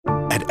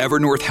At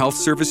Evernorth Health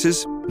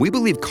Services, we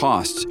believe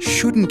costs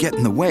shouldn't get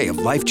in the way of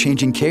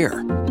life-changing care,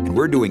 and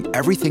we're doing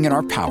everything in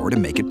our power to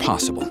make it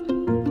possible.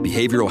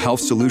 Behavioral health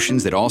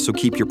solutions that also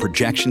keep your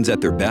projections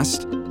at their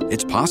best?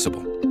 It's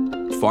possible.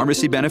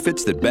 Pharmacy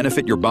benefits that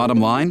benefit your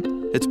bottom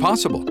line? It's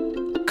possible.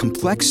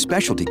 Complex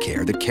specialty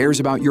care that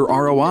cares about your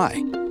ROI?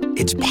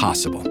 It's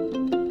possible.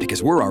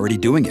 Because we're already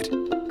doing it.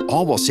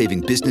 All while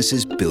saving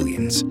businesses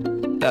billions.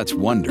 That's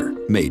Wonder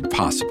made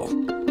possible.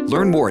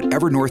 Learn more at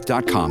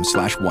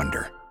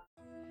evernorth.com/wonder.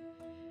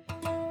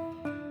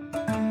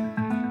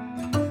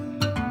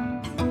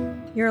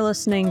 You're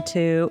listening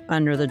to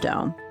Under the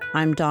Dome.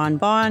 I'm Dawn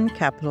Vaughn,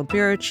 Capitol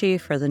Bureau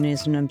Chief for the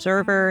News and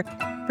Observer,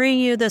 bringing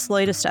you this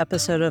latest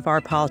episode of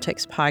our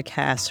politics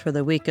podcast for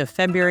the week of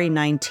February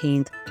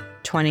 19th,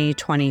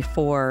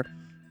 2024.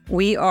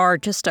 We are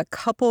just a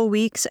couple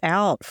weeks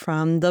out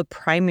from the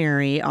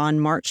primary on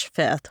March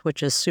 5th,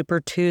 which is Super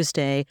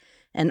Tuesday,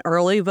 and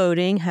early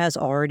voting has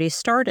already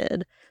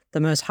started. The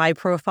most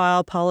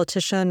high-profile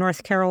politician in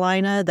North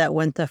Carolina that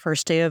went the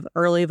first day of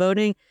early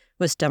voting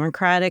was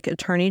Democratic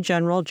Attorney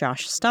General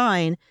Josh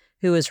Stein,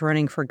 who is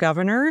running for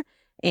governor,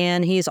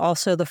 and he's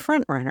also the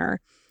front runner.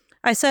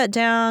 I sat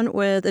down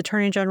with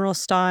Attorney General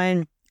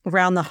Stein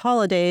around the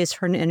holidays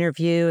for an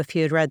interview. If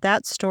you had read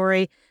that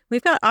story,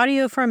 we've got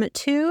audio from it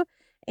too,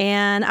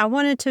 and I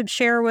wanted to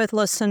share with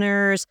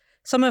listeners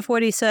some of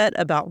what he said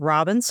about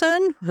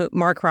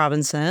Mark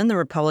Robinson, the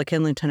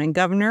Republican lieutenant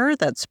governor.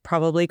 That's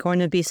probably going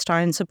to be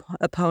Stein's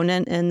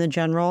opponent in the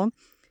general,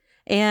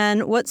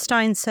 and what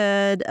Stein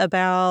said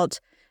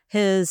about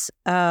his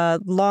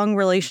long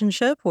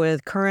relationship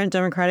with current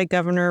Democratic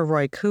Governor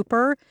Roy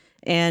Cooper,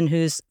 and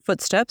whose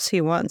footsteps he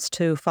wants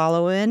to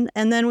follow in.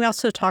 And then we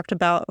also talked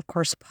about, of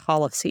course,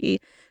 policy.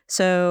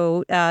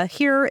 So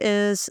here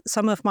is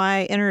some of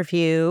my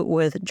interview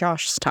with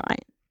Josh Stein.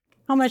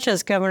 How much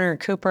is Governor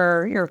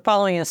Cooper, you're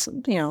following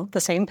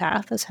the same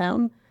path as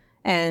him.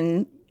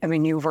 And I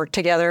mean, you've worked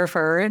together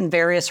in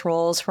various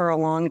roles for a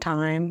long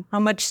time.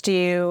 How much do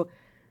you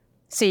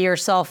see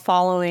yourself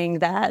following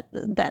that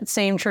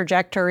same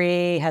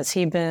trajectory?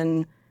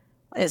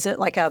 Is it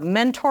like a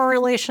mentor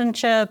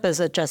relationship? Is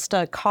it just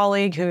a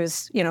colleague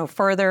who's,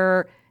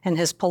 further in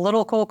his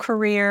political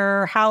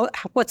career?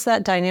 What's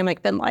that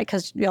dynamic been like?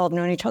 Because you all have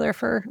known each other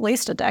for at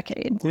least a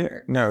decade. Yeah,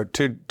 no,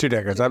 two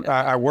decades.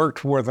 I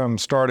worked with him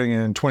starting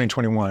in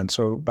 2021,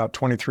 so about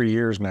 23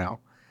 years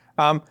now.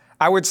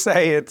 I would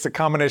say it's a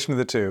combination of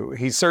the two.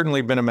 He's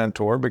certainly been a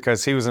mentor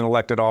because he was in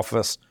elected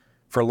office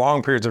for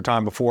long periods of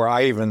time before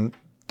I even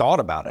thought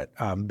about it,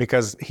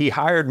 because he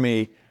hired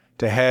me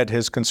to head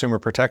his consumer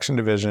protection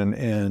division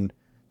in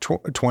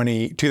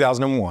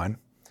 2001,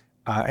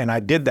 and I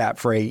did that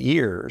for 8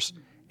 years.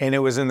 And it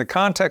was in the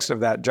context of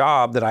that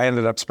job that I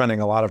ended up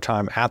spending a lot of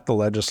time at the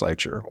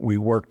legislature. We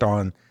worked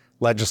on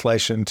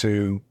legislation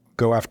to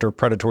go after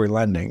predatory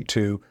lending,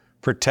 to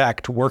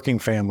protect working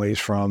families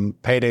from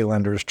payday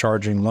lenders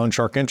charging loan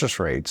shark interest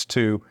rates,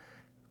 to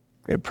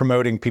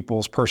promoting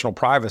people's personal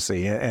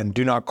privacy, and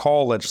do not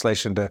call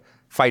legislation to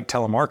fight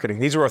telemarketing.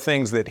 These were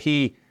things that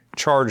he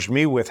charged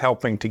me with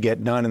helping to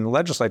get done in the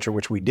legislature,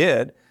 which we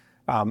did.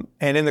 And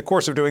in the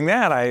course of doing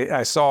that,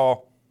 I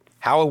saw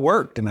how it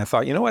worked. And I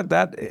thought, you know what,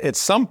 that at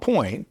some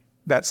point,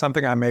 that's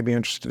something I may be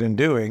interested in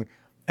doing.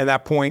 And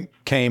that point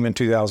came in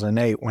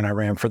 2008 when I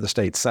ran for the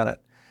state Senate.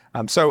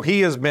 So he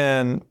has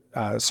been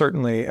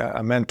certainly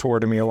a mentor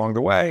to me along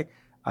the way.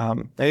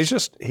 And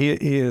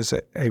he is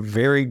a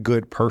very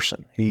good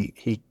person.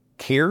 He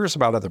cares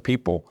about other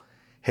people.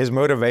 His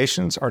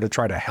motivations are to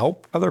try to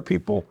help other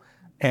people.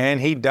 And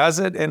he does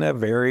it in a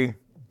very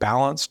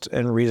balanced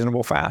and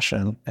reasonable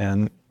fashion.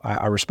 And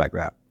I respect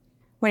that.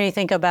 When you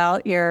think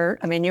about you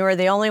were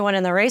the only one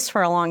in the race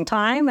for a long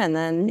time. And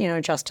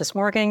then, Justice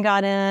Morgan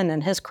got in,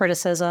 and his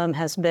criticism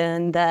has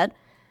been that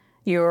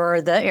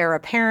you're the heir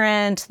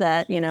apparent,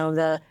 that,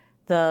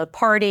 the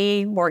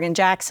party, Morgan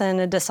Jackson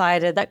had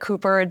decided, that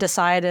Cooper had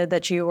decided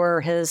that you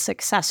were his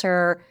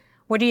successor.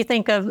 What do you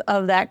think of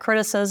that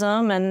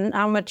criticism, and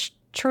how much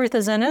truth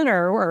is in it,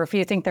 or if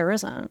you think there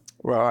isn't?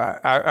 Well,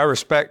 I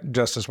respect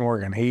Justice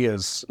Morgan. He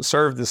has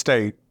served the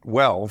state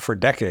well for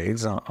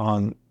decades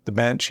on the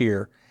bench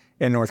here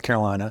in North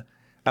Carolina.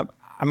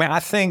 I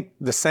think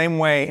the same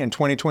way in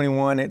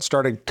 2021 it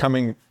started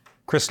coming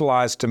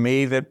crystallized to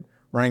me that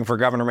running for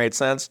governor made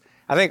sense.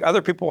 I think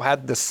other people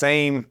had the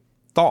same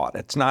thought.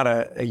 It's not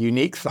a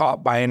unique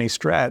thought by any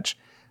stretch.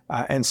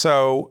 And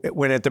so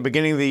when at the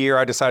beginning of the year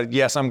I decided,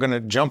 yes, I'm going to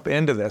jump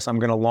into this, I'm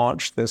going to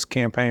launch this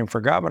campaign for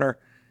governor,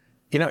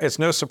 it's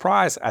no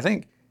surprise. I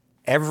think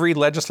every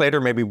legislator,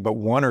 maybe but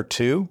one or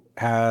two,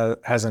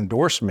 has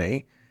endorsed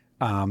me.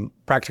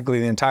 Practically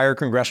the entire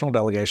congressional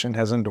delegation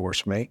has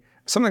endorsed me.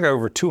 Something like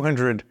over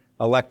 200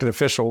 elected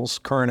officials,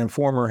 current and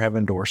former, have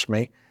endorsed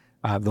me.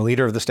 The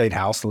leader of the state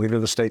house, the leader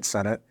of the state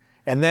senate.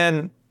 And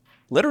then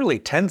literally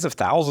tens of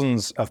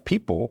thousands of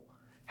people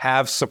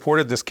have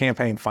supported this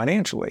campaign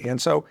financially.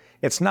 And so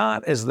it's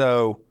not as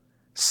though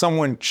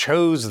someone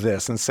chose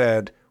this and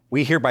said,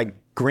 we hereby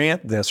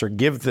grant this or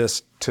give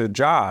this to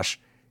Josh.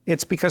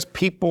 It's because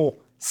people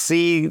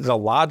see the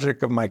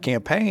logic of my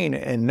campaign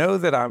and know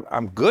that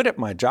I'm good at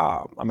my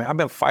job. I mean, I've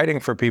been fighting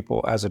for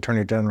people as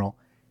Attorney General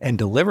and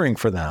delivering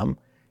for them,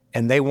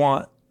 and they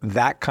want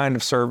that kind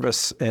of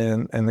service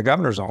in the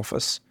governor's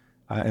office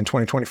in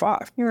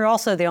 2025. You were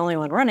also the only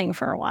one running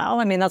for a while.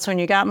 I mean, that's when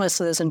you got most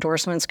of those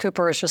endorsements.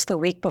 Cooper was just the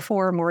week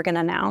before Morgan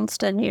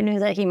announced, and you knew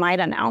that he might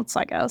announce,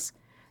 I guess.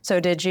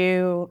 So did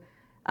you,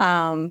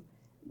 I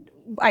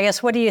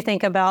guess, what do you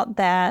think about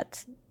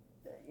that?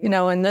 You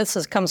know, and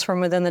comes from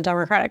within the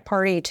Democratic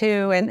Party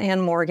too,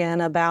 and Morgan,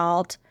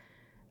 about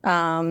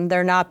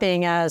there not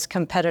being as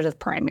competitive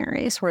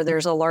primaries where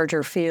there's a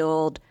larger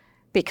field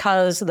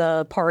because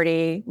the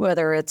party,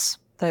 whether it's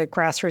the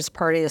grassroots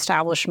party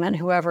establishment,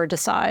 whoever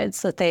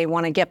decides that they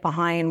want to get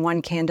behind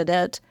one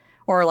candidate,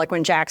 or like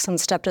when Jackson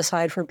stepped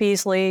aside for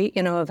Beasley,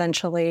 you know,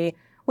 eventually.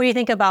 What do you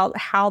think about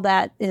how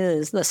that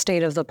is the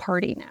state of the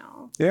party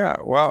now? Yeah,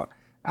 well,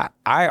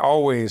 I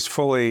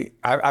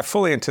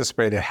fully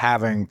anticipated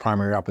having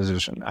primary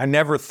opposition. I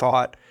never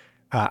thought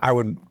I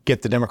would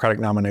get the Democratic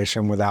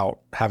nomination without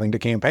having to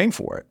campaign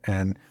for it.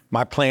 And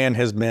my plan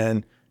has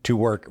been to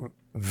work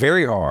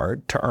very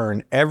hard to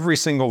earn every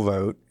single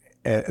vote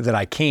that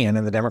I can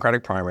in the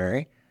Democratic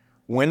primary,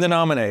 win the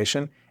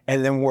nomination,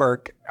 and then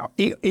work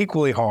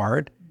equally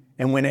hard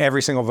and win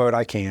every single vote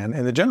I can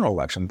in the general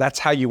election. That's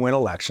how you win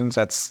elections.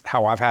 That's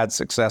how I've had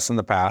success in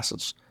the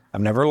past.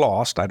 I've never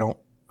lost. I don't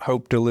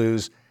hope to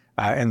lose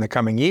in the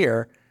coming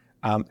year.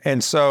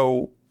 And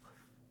so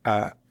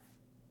all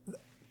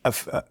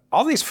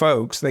these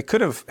folks, they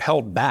could have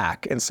held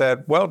back and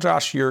said, well,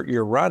 Josh,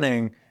 you're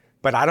running,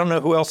 but I don't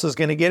know who else is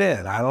going to get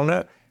in. I don't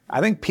know. I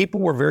think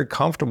people were very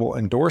comfortable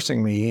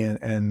endorsing me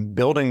and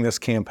building this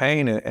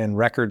campaign in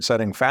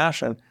record-setting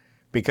fashion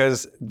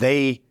because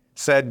they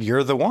said,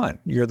 you're the one.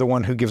 You're the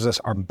one who gives us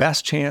our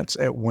best chance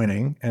at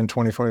winning in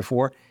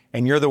 2024,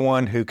 and you're the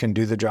one who can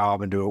do the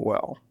job and do it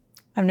well.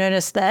 I've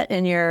noticed that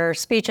in your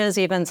speeches,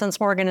 even since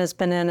Morgan has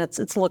been in,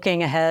 it's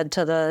looking ahead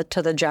to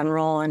the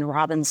general and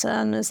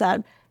Robinson. Is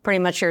that pretty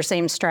much your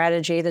same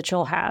strategy that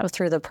you'll have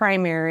through the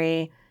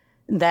primary?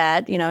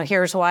 That, you know,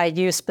 here's why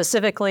you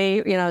specifically,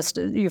 you know,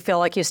 you feel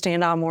like you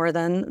stand out more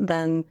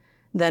than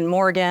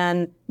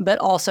Morgan, but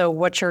also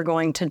what you're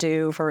going to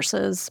do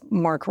versus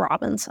Mark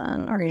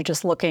Robinson. Are you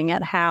just looking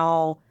at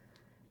how,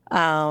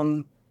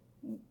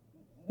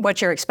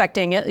 what you're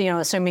expecting, you know,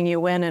 assuming you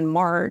win in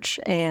March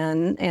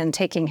and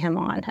taking him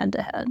on head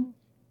to head?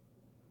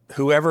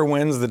 Whoever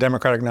wins the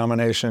Democratic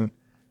nomination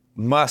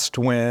must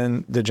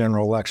win the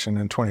general election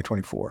in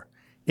 2024.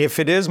 If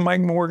it is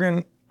Mike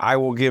Morgan, I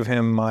will give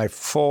him my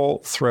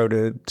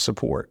full-throated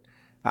support.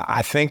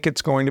 I think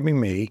it's going to be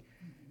me.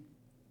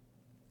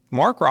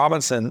 Mark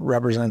Robinson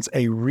represents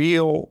a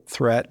real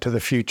threat to the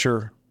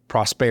future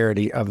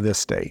prosperity of this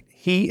state.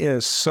 He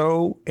is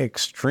so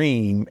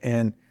extreme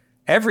in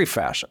every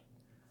fashion,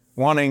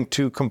 wanting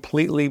to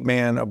completely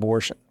ban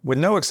abortion with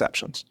no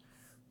exceptions,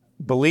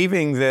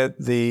 believing that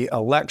the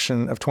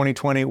election of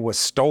 2020 was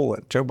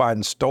stolen. Joe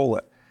Biden stole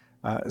it.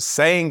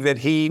 Saying that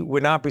he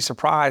would not be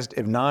surprised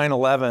if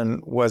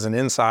 9/11 was an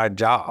inside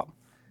job,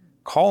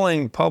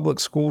 calling public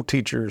school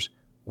teachers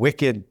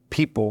wicked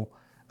people,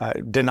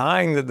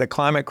 denying that the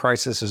climate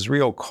crisis is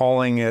real,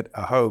 calling it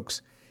a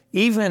hoax,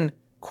 even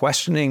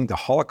questioning the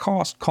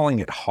Holocaust, calling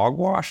it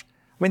hogwash.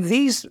 I mean,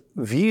 these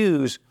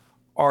views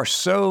are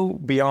so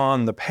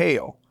beyond the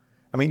pale.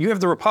 I mean, you have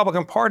the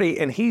Republican Party,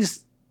 and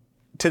he's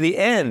to the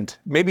end,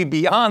 maybe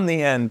beyond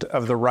the end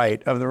of the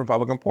right of the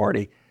Republican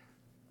Party.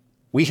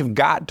 We have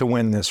got to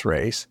win this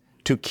race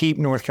to keep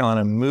North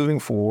Carolina moving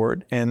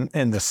forward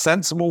in the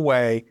sensible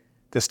way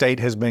the state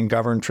has been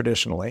governed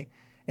traditionally.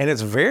 And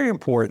it's very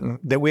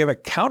important that we have a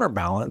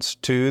counterbalance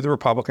to the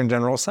Republican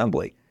General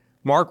Assembly.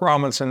 Mark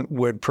Robinson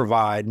would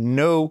provide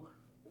no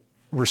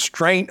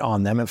restraint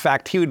on them. In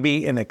fact, he would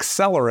be an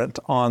accelerant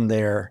on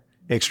their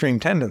extreme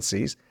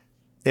tendencies.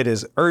 It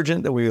is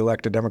urgent that we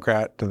elect a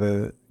Democrat to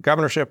the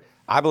governorship.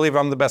 I believe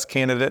I'm the best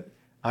candidate.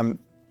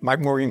 Mike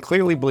Morgan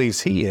clearly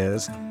believes he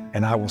is,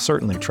 and I will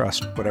certainly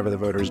trust whatever the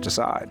voters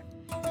decide.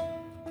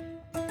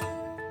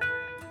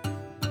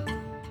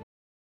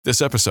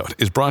 This episode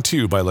is brought to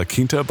you by La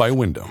Quinta by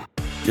Wyndham.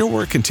 Your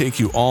work can take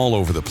you all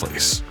over the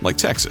place, like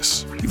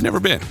Texas. You've never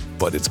been,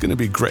 but it's going to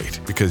be great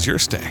because you're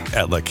staying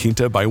at La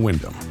Quinta by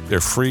Wyndham.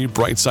 Their free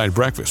Bright Side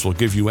breakfast will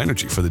give you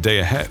energy for the day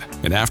ahead.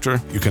 And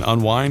after, you can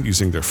unwind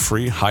using their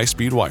free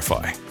high-speed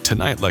Wi-Fi.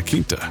 Tonight, La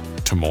Quinta.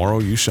 Tomorrow,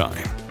 you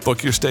shine.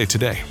 Book your stay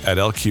today at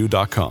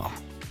lq.com.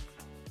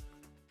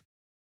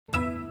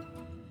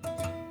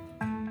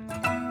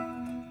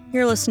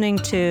 You're listening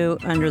to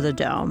Under the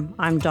Dome.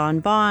 I'm Dawn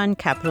Vaughn,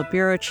 Capitol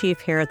Bureau Chief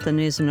here at the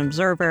News and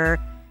Observer.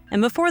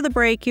 And before the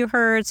break, you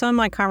heard some of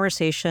my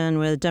conversation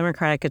with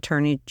Democratic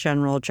Attorney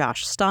General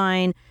Josh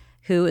Stein,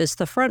 who is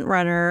the front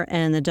runner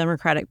in the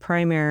Democratic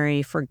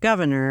primary for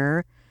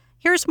governor.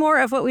 Here's more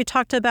of what we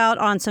talked about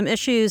on some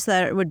issues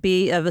that would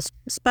be of a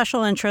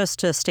special interest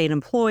to state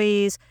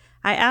employees.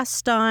 I asked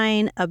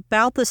Stein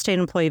about the state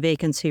employee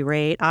vacancy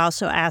rate. I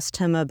also asked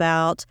him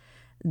about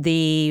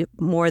the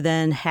more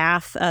than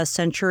half a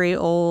century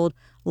old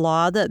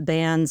law that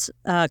bans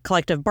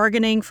collective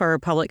bargaining for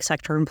public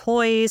sector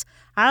employees.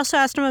 I also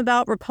asked him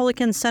about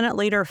Republican Senate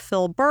Leader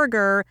Phil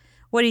Berger,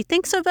 what he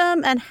thinks of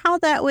him, and how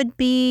that would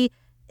be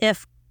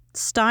if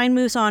Stein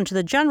moves on to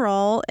the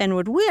general and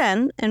would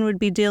win and would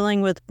be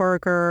dealing with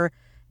Berger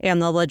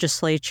and the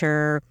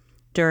legislature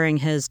during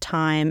his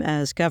time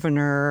as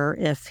governor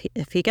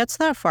if he gets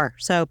that far.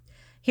 So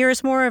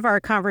here's more of our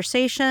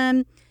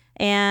conversation.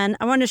 And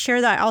I wanted to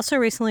share that I also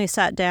recently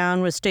sat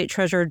down with State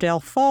Treasurer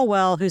Dale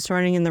Folwell, who's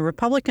running in the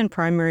Republican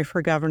primary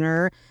for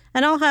governor.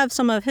 And I'll have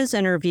some of his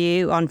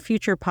interview on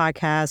future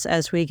podcasts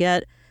as we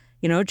get,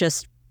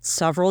 just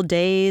several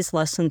days,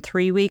 less than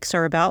 3 weeks,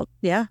 or about,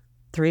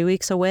 3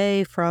 weeks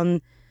away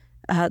from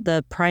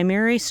the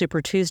primary,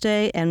 Super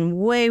Tuesday, and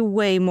way,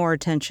 way more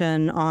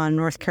attention on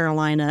North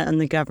Carolina and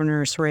the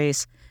governor's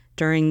race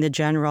during the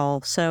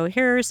general. So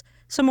here's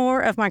some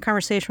more of my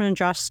conversation with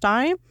Josh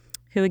Stein,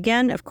 who,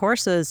 again, of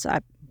course, as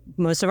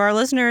most of our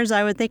listeners,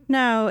 I would think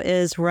know,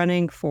 is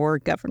running for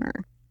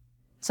governor.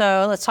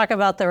 So let's talk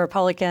about the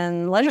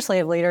Republican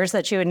legislative leaders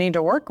that you would need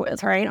to work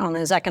with, right, on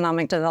those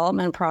economic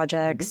development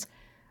projects.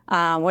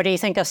 What do you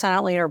think of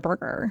Senate Leader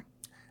Berger?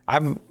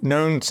 I've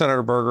known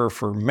Senator Berger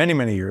for many,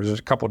 many years,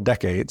 a couple of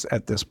decades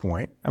at this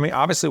point. I mean,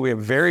 obviously, we have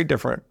very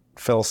different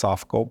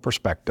philosophical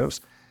perspectives,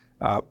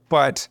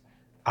 but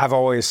I've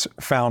always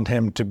found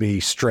him to be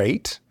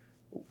straight.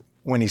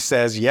 When he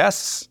says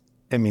yes,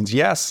 it means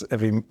yes.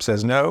 If he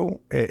says no,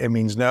 it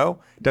means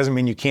no. It doesn't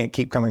mean you can't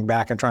keep coming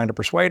back and trying to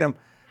persuade him,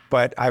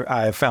 but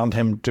I have found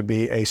him to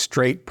be a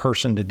straight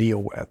person to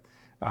deal with.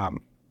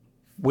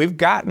 We've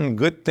gotten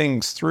good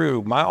things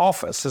through, my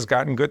office has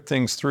gotten good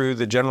things through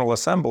the General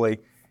Assembly,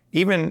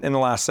 even in the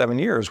last 7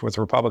 years with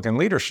Republican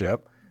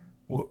leadership.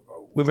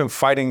 We've been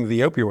fighting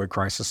the opioid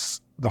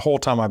crisis the whole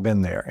time I've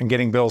been there and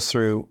getting bills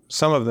through,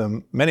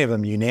 many of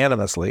them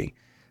unanimously.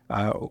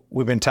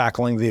 We've been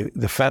tackling the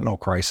fentanyl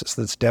crisis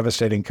that's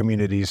devastating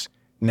communities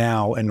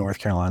now in North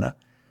Carolina.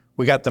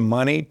 We got the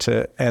money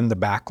to end the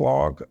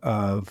backlog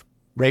of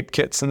rape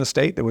kits in the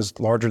state that was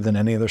larger than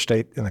any other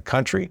state in the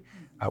country.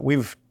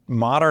 We've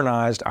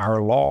modernized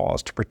our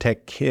laws to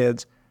protect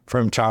kids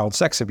from child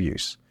sex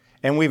abuse.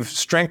 And we've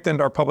strengthened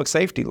our public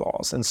safety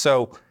laws. And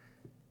so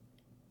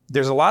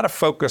there's a lot of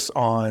focus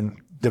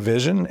on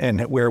division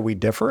and where we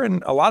differ.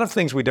 And a lot of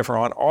things we differ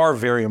on are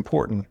very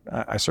important.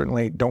 I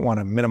certainly don't want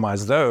to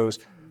minimize those.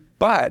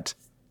 But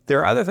there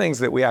are other things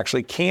that we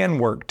actually can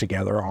work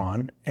together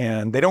on.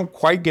 And they don't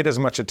quite get as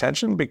much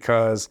attention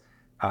because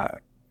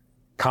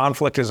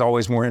conflict is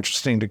always more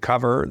interesting to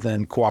cover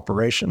than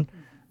cooperation.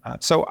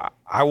 So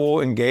I will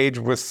engage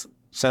with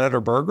Senator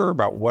Berger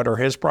about what are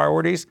his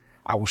priorities.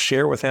 I will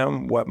share with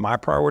him what my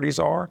priorities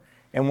are,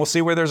 and we'll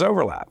see where there's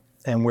overlap.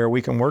 And where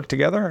we can work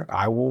together,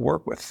 I will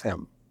work with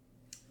him.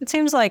 It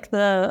seems like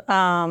the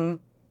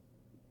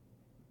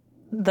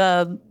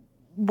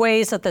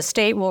ways that the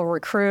state will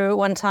recruit,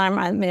 one time,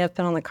 I may have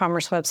been on the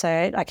Commerce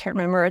website, I can't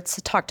remember,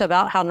 it's talked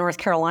about how North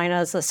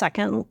Carolina is the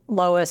second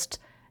lowest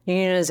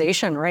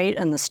unionization rate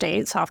in the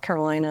state. South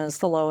Carolina is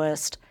the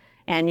lowest.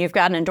 And you've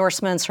gotten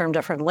endorsements from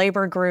different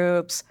labor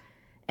groups.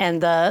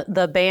 And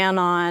the ban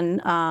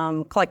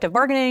on collective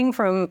bargaining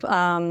from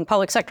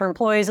public sector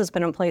employees has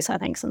been in place, I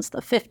think, since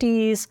the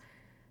 50s.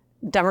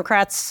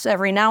 Democrats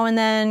every now and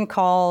then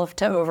call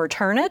to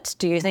overturn it.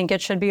 Do you think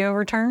it should be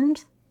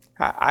overturned?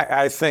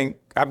 I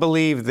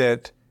believe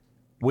that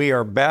we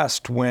are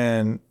best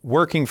when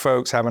working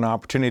folks have an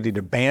opportunity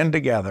to band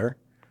together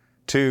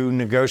to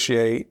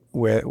negotiate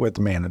with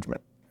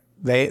management.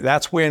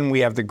 That's when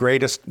we have the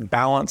greatest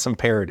balance and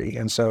parity.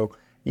 And so,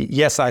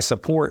 yes, I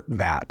support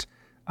that.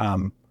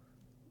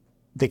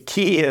 The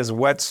key is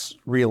what's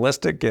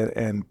realistic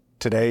in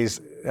today's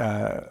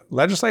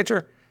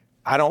legislature.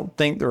 I don't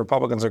think the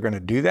Republicans are going to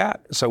do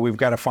that. So we've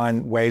got to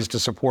find ways to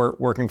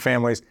support working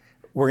families.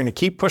 We're going to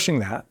keep pushing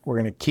that. We're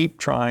going to keep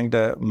trying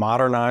to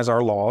modernize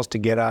our laws to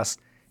get us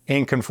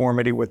in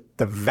conformity with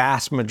the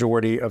vast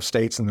majority of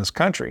states in this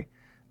country.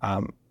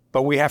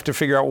 But we have to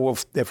figure out, well,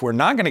 if we're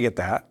not going to get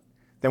that,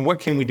 then what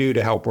can we do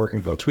to help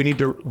working folks? We need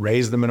to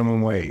raise the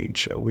minimum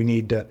wage. We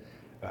need to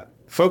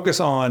focus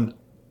on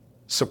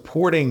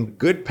supporting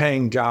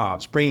good-paying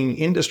jobs, bringing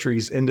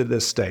industries into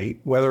this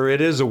state, whether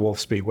it is a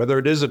Wolfspeed, whether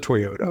it is a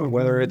Toyota,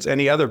 whether it's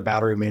any other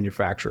battery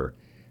manufacturer,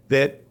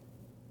 that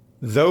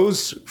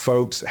those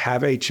folks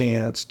have a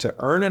chance to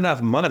earn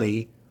enough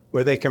money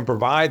where they can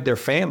provide their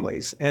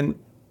families. And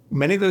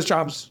many of those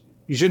jobs,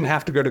 you shouldn't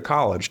have to go to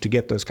college to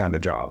get those kind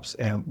of jobs.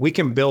 And we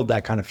can build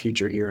that kind of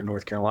future here in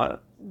North Carolina.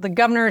 The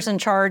governor's in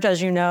charge,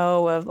 as you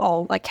know, of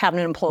all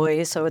cabinet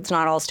employees. So it's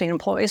not all state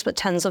employees, but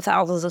tens of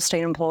thousands of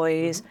state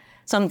employees.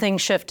 Some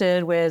things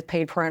shifted with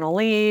paid parental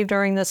leave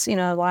during this,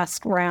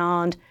 last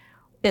round.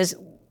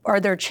 Are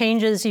there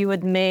changes you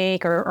would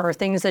make or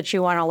things that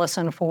you want to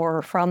listen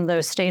for from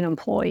those state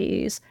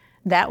employees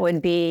that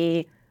would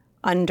be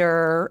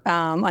under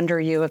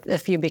you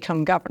if you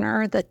become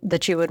governor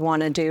that you would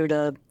want to do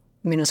to,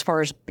 as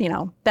far as,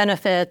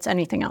 benefits,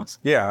 anything else?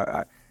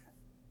 Yeah.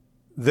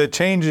 The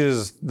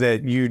changes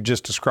that you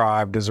just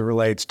described as it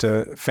relates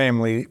to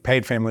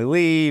paid family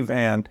leave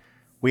and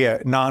We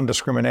have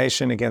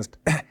non-discrimination against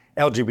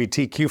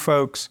LGBTQ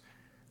folks.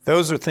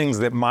 Those are things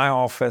that my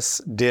office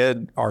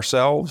did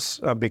ourselves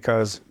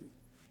because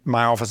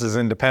my office is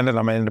independent.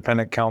 I'm an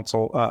independent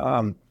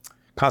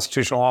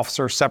constitutional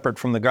officer, separate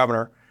from the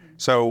governor.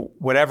 So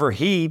whatever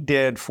he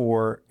did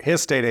for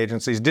his state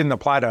agencies didn't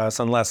apply to us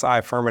unless I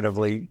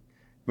affirmatively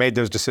made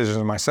those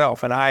decisions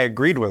myself. And I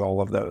agreed with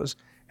all of those.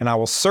 And I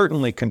will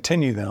certainly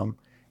continue them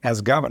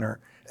as governor.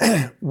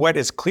 What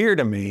is clear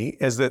to me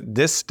is that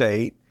this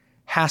state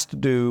has to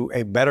do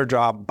a better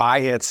job by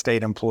its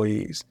state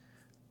employees.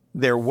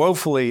 They're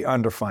woefully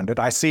underfunded.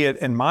 I see it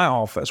in my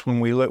office when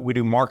we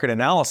do market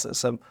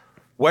analysis of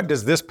what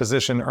does this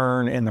position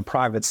earn in the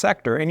private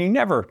sector, and you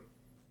never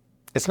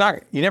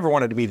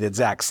want it to be the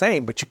exact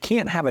same, but you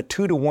can't have a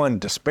 2-to-1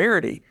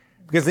 disparity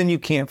because then you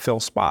can't fill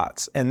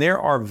spots. And there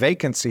are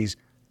vacancies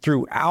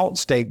throughout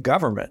state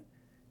government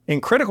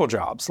in critical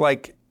jobs,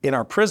 like in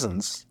our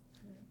prisons,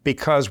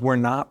 because we're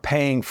not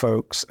paying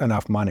folks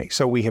enough money.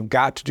 So we have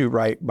got to do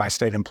right by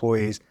state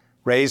employees,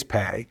 raise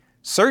pay,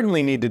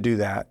 certainly need to do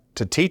that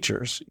to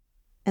teachers.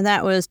 And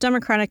that was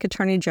Democratic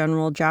Attorney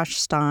General Josh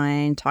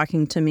Stein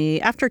talking to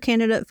me after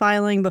candidate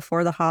filing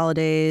before the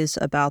holidays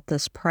about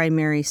this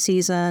primary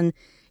season.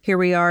 Here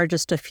we are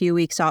just a few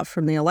weeks out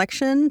from the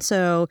election.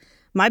 So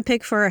my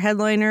pick for a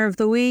headliner of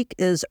the week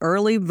is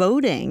early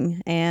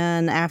voting.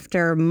 And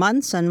after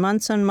months and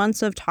months and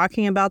months of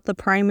talking about the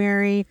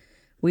primary,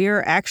 we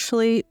are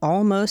actually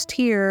almost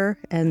here.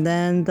 And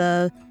then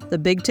the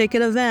big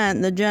ticket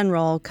event, the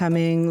general,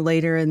 coming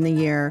later in the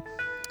year.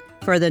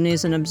 For the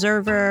News and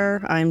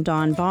Observer, I'm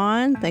Dawn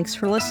Vaughn. Thanks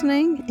for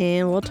listening,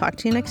 and we'll talk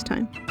to you next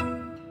time.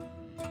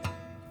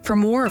 For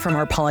more from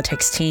our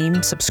politics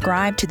team,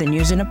 subscribe to the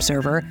News and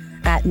Observer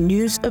at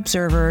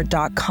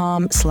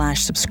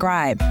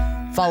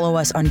newsobserver.com/subscribe. Follow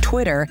us on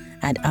Twitter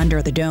at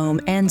Under the Dome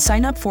and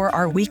sign up for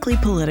our weekly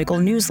political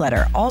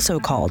newsletter, also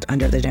called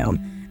Under the Dome,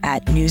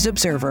 at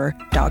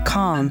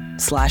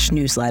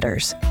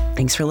newsobserver.com/newsletters.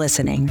 Thanks for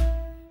listening.